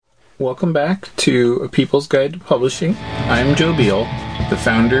Welcome back to A People's Guide to Publishing. I'm Joe Beal, the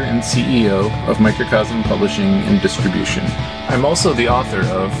founder and CEO of Microcosm Publishing and Distribution. I'm also the author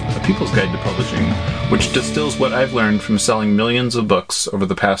of A People's Guide to Publishing, which distills what I've learned from selling millions of books over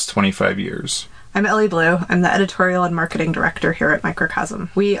the past 25 years. I'm Ellie Blue. I'm the editorial and marketing director here at Microcosm.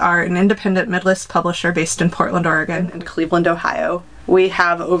 We are an independent mid-list publisher based in Portland, Oregon and Cleveland, Ohio. We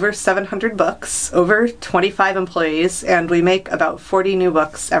have over 700 books, over 25 employees, and we make about 40 new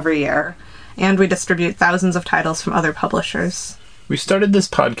books every year. And we distribute thousands of titles from other publishers. We started this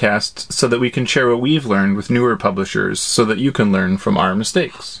podcast so that we can share what we've learned with newer publishers so that you can learn from our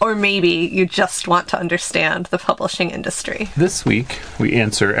mistakes. Or maybe you just want to understand the publishing industry. This week, we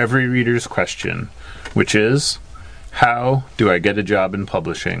answer every reader's question, which is, how do I get a job in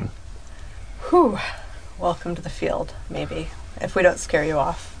publishing? Whew. Welcome to the field, maybe, if we don't scare you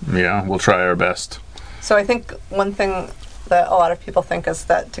off. Yeah, we'll try our best. So I think one thing that a lot of people think is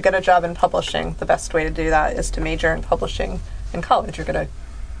that to get a job in publishing, the best way to do that is to major in publishing in college. You're going to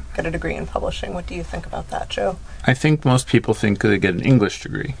get a degree in publishing. What do you think about that, Joe? I think most people think they get an English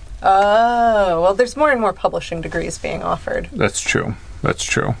degree. Oh, well, there's more and more publishing degrees being offered. That's true. That's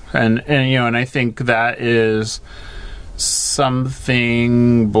true. And I think that is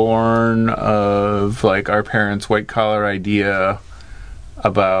something born of, like, our parents' white-collar idea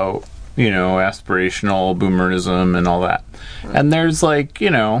about, aspirational boomerism and all that. Mm. And there's,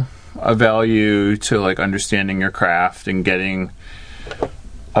 a value to, understanding your craft and getting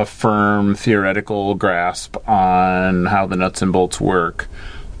a firm theoretical grasp on how the nuts and bolts work.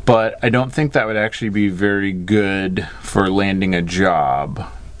 But I don't think that would actually be very good for landing a job.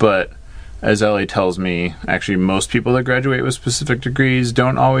 But as Ellie tells me, actually most people that graduate with specific degrees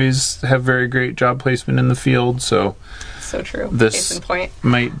don't always have very great job placement in the field. So true. This Case in point.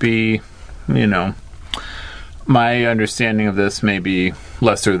 Might be, my understanding of this may be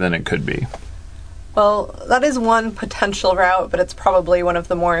lesser than it could be. Well, that is one potential route, but it's probably one of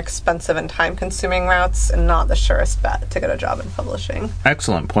the more expensive and time-consuming routes and not the surest bet to get a job in publishing.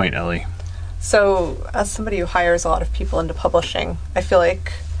 Excellent point, Ellie. So, as somebody who hires a lot of people into publishing, I feel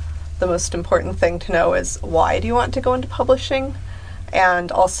like the most important thing to know is, why do you want to go into publishing?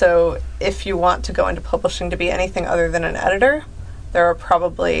 And also, if you want to go into publishing to be anything other than an editor, there are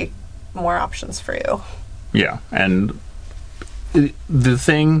probably more options for you. Yeah, and the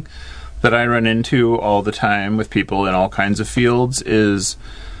thing that I run into all the time with people in all kinds of fields is,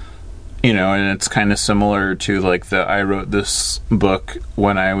 and it's kind of similar to I wrote this book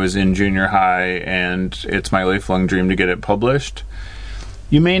when I was in junior high and it's my lifelong dream to get it published.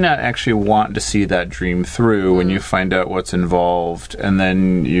 You may not actually want to see that dream through when you find out what's involved, and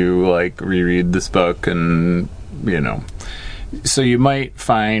then you reread this book and, So you might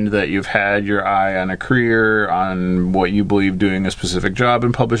find that you've had your eye on a career, on what you believe doing a specific job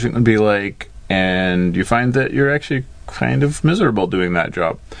in publishing would be like, and you find that you're actually kind of miserable doing that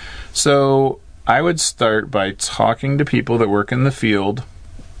job. So I would start by talking to people that work in the field,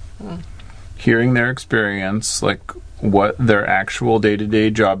 hearing their experience, what their actual day-to-day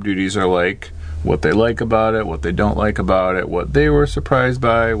job duties are like, what they like about it, what they don't like about it, what they were surprised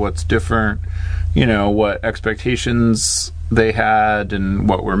by, what's different, what expectations they had and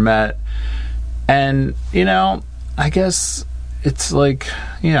what were met. And, I guess it's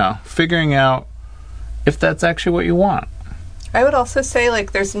figuring out if that's actually what you want. I would also say,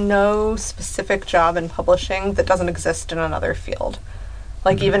 there's no specific job in publishing that doesn't exist in another field.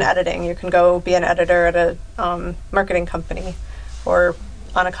 Even editing, you can go be an editor at a marketing company or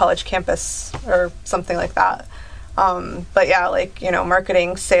on a college campus or something like that. But yeah,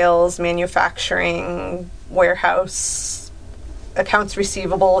 marketing, sales, manufacturing, warehouse, accounts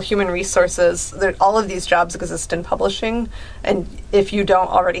receivable, human resources, all of these jobs exist in publishing. And if you don't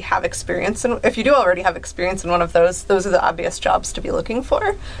already have experience, if you do already have experience in one of those are the obvious jobs to be looking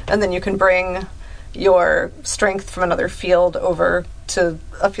for. And then you can bring your strength from another field over to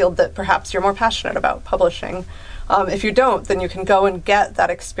a field that perhaps you're more passionate about, publishing. If you don't, then you can go and get that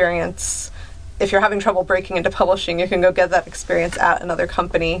experience. If you're having trouble breaking into publishing, you can go get that experience at another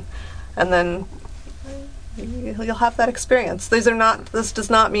company, and then you'll have that experience. This does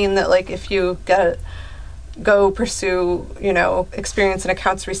not mean that if you go pursue, experience in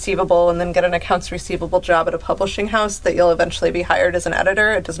accounts receivable and then get an accounts receivable job at a publishing house that you'll eventually be hired as an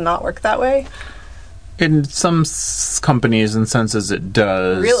editor. It does not work that way. In some companies and senses it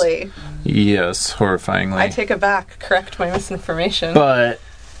does. Really? Yes, horrifyingly. I take it back. Correct my misinformation. But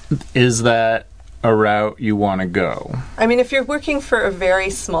is that a route you want to go? I mean, if you're working for a very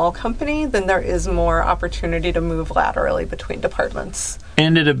small company, then there is more opportunity to move laterally between departments.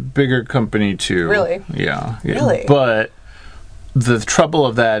 And at a bigger company, too. Really? Yeah. Really? But the trouble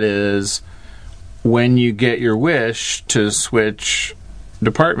of that is when you get your wish to switch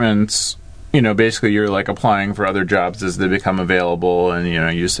departments, basically you're like applying for other jobs as they become available, and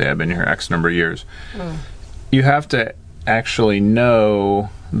you say I've been here X number of years. You have to actually know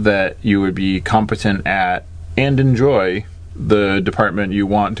that you would be competent at and enjoy the department you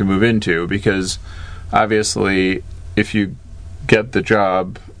want to move into, because obviously if you get the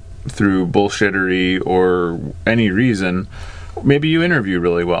job through bullshittery or any reason, maybe you interview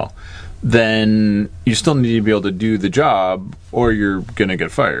really well, then you still need to be able to do the job, or you're going to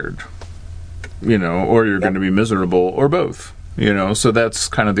get fired, or you're going to be miserable, or both, So that's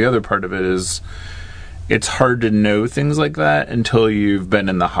kind of the other part of it, is it's hard to know things like that until you've been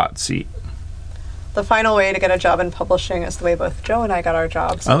in the hot seat. The final way to get a job in publishing is the way both Joe and I got our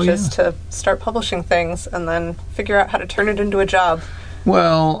jobs, which is to start publishing things and then figure out how to turn it into a job.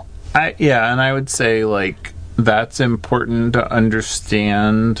 Well, and I would say, like, that's important to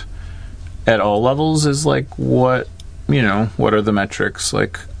understand at all levels, is like what are the metrics,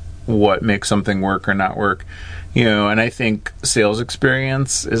 like what makes something work or not work, and I think sales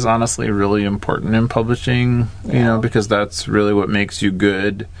experience is honestly really important in publishing, because that's really what makes you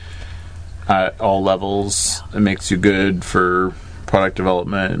good at all levels. It makes you good for product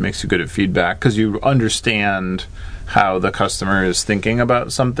development. It makes you good at feedback, because you understand how the customer is thinking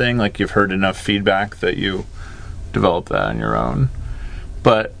about something. Like, you've heard enough feedback that you develop that on your own.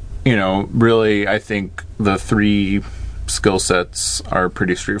 But really, I think the 3 skill sets are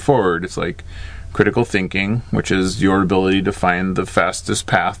pretty straightforward. It's like critical thinking, which is your ability to find the fastest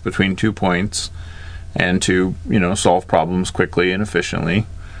path between 2 points and to solve problems quickly and efficiently.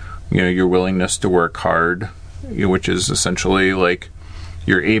 Your willingness to work hard, which is essentially like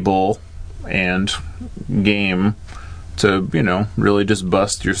you're able and game to really just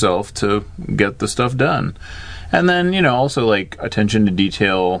bust yourself to get the stuff done. And then also, like, attention to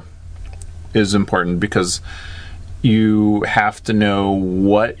detail is important, because you have to know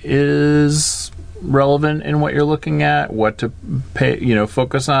what is relevant in what you're looking at, what to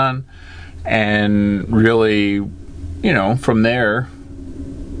focus on, and really, from there,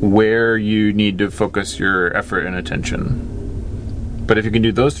 where you need to focus your effort and attention. But if you can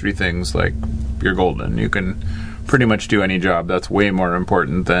do those 3 things, like, you're golden. You can pretty much do any job. That's way more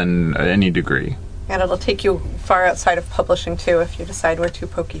important than any degree. And it'll take you far outside of publishing, too, if you decide we're too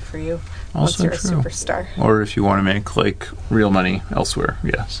pokey for you. Also once you're true. A superstar. Or if you want to make, like, real money elsewhere,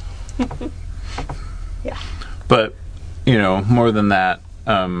 yes. Yeah. But, more than that,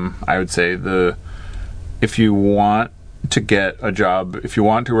 I would say if you want to get a job, if you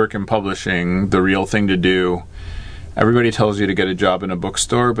want to work in publishing, the real thing to do, everybody tells you to get a job in a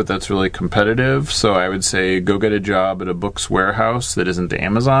bookstore, but that's really competitive. So I would say go get a job at a books warehouse that isn't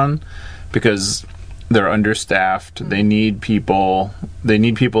Amazon, because they're understaffed. They need people. They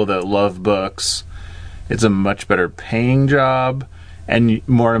need people that love books. It's a much better paying job, and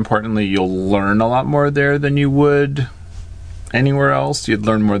more importantly, you'll learn a lot more there than you would anywhere else. You'd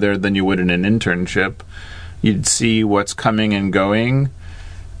learn more there than you would in an internship. You'd see what's coming and going,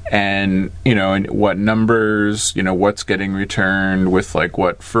 and and what numbers, what's getting returned with, like,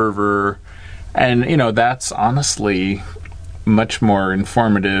 what fervor, and that's honestly much more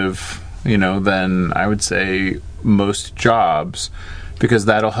informative than I would say most jobs, because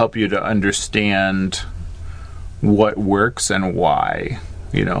that'll help you to understand what works and why.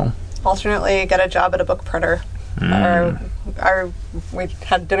 Alternately, get a job at a book printer. We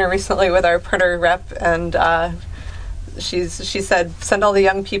had dinner recently with our printer rep, and she said, send all the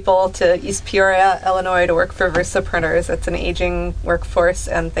young people to East Peoria, Illinois to work for Versa Printers. It's an aging workforce,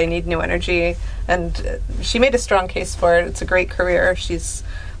 and they need new energy. And she made a strong case for it. It's a great career. She's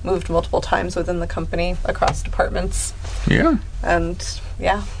moved multiple times within the company across departments. Yeah. And,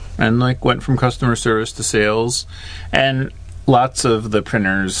 yeah. And, like, went from customer service to sales. And lots of the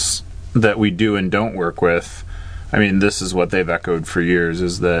printers that we do and don't work with, I mean, this is what they've echoed for years,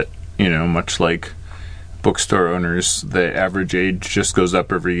 is that, much like bookstore owners, the average age just goes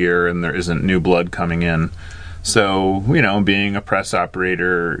up every year and there isn't new blood coming in. So, being a press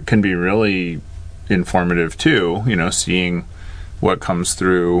operator can be really informative too, seeing what comes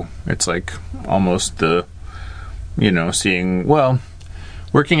through. It's like almost seeing,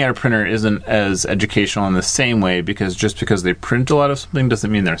 working at a printer isn't as educational in the same way, because just because they print a lot of something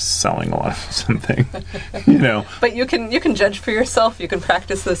doesn't mean they're selling a lot of something. But you can judge for yourself. You can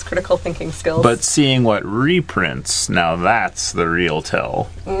practice those critical thinking skills. But seeing what reprints, now that's the real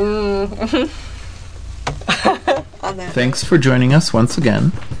tell. On that Thanks for joining us once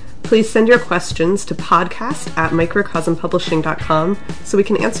again. please send your questions to podcast@microcosmpublishing.com so we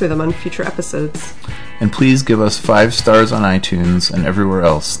can answer them on future episodes. And please give us 5 stars on iTunes and everywhere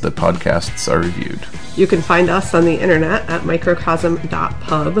else that podcasts are reviewed. You can find us on the internet at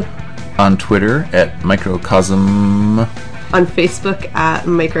microcosm.pub, On Twitter at Microcosm, on Facebook at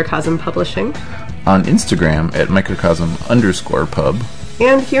Microcosm Publishing, on Instagram at Microcosm_pub.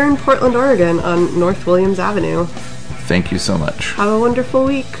 and here in Portland, Oregon on North Williams Avenue. Thank you so much. Have a wonderful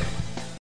week.